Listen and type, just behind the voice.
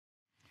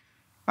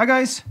Hi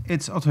guys,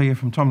 it's Otto here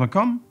from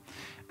Tom.com,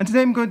 and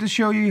today I'm going to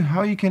show you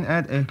how you can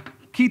add a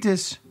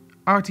Keytis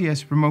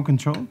RTS remote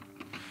control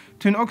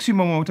to an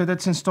Oxymo motor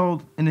that's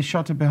installed in the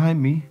shutter behind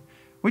me,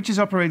 which is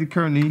operated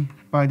currently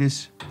by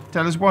this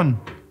Telis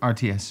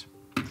RTS.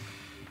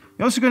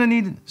 You're also going to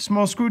need a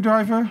small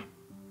screwdriver,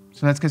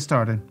 so let's get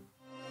started.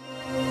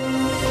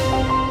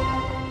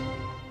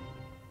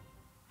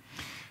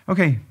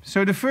 Okay,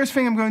 so the first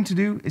thing I'm going to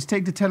do is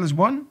take the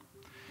Telis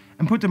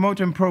and put the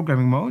motor in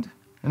programming mode.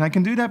 And I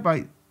can do that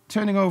by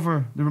turning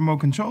over the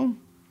remote control,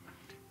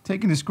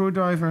 taking the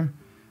screwdriver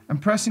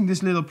and pressing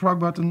this little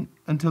prog button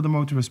until the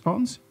motor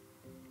responds.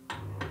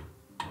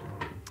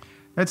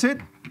 That's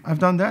it, I've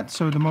done that,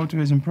 so the motor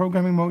is in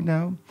programming mode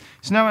now.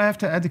 So now I have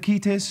to add the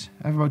Keytis.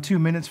 I have about 2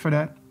 minutes for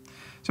that.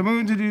 So what I'm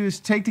going to do is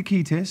take the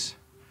Keytis,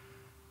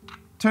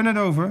 turn it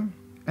over,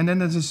 and then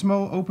there's a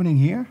small opening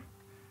here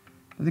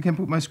that I can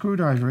put my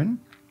screwdriver in.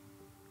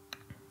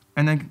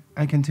 And then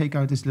I can take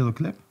out this little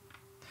clip.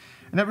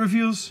 And that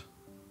reveals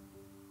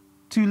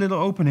 2 little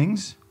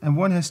openings, and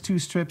one has 2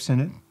 strips in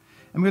it.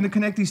 I'm going to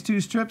connect these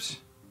 2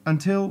 strips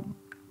until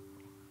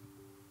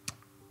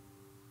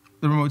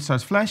the remote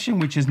starts flashing,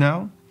 which is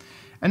now.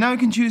 And now I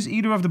can choose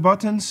either of the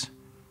buttons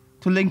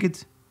to link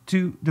it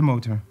to the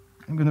motor.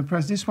 I'm going to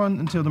press this one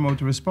until the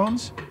motor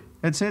responds.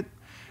 That's it.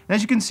 And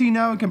as you can see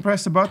now, I can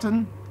press the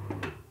button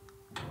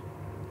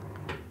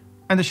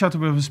and the shutter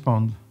will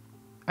respond.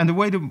 And the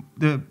way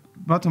the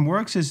button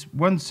works is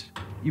once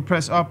you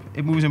press up,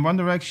 it moves in one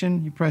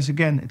direction. You press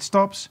again, it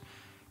stops.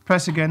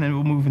 Press again and it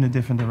will move in a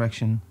different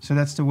direction. So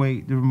that's the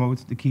way the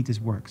remote, the Keytis,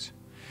 works.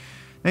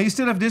 Now you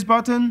still have this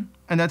button,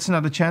 and that's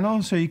another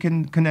channel, so you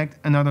can connect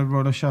another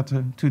rotor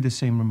shutter to the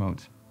same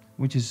remote,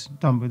 which is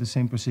done with the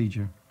same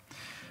procedure.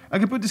 I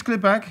can put this clip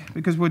back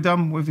because we're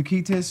done with the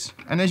Keytis,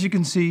 and as you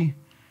can see,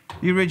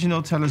 the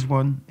original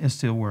Telis is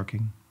still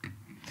working.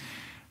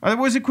 That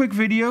was a quick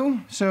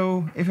video,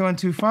 so if you went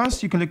too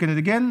fast, you can look at it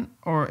again,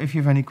 or if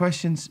you have any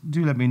questions,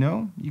 do let me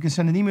know. You can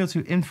send an email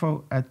to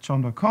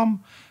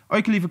info@tom.com, or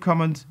you can leave a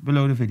comment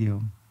below the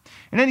video.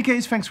 In any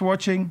case, thanks for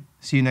watching.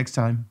 See you next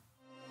time.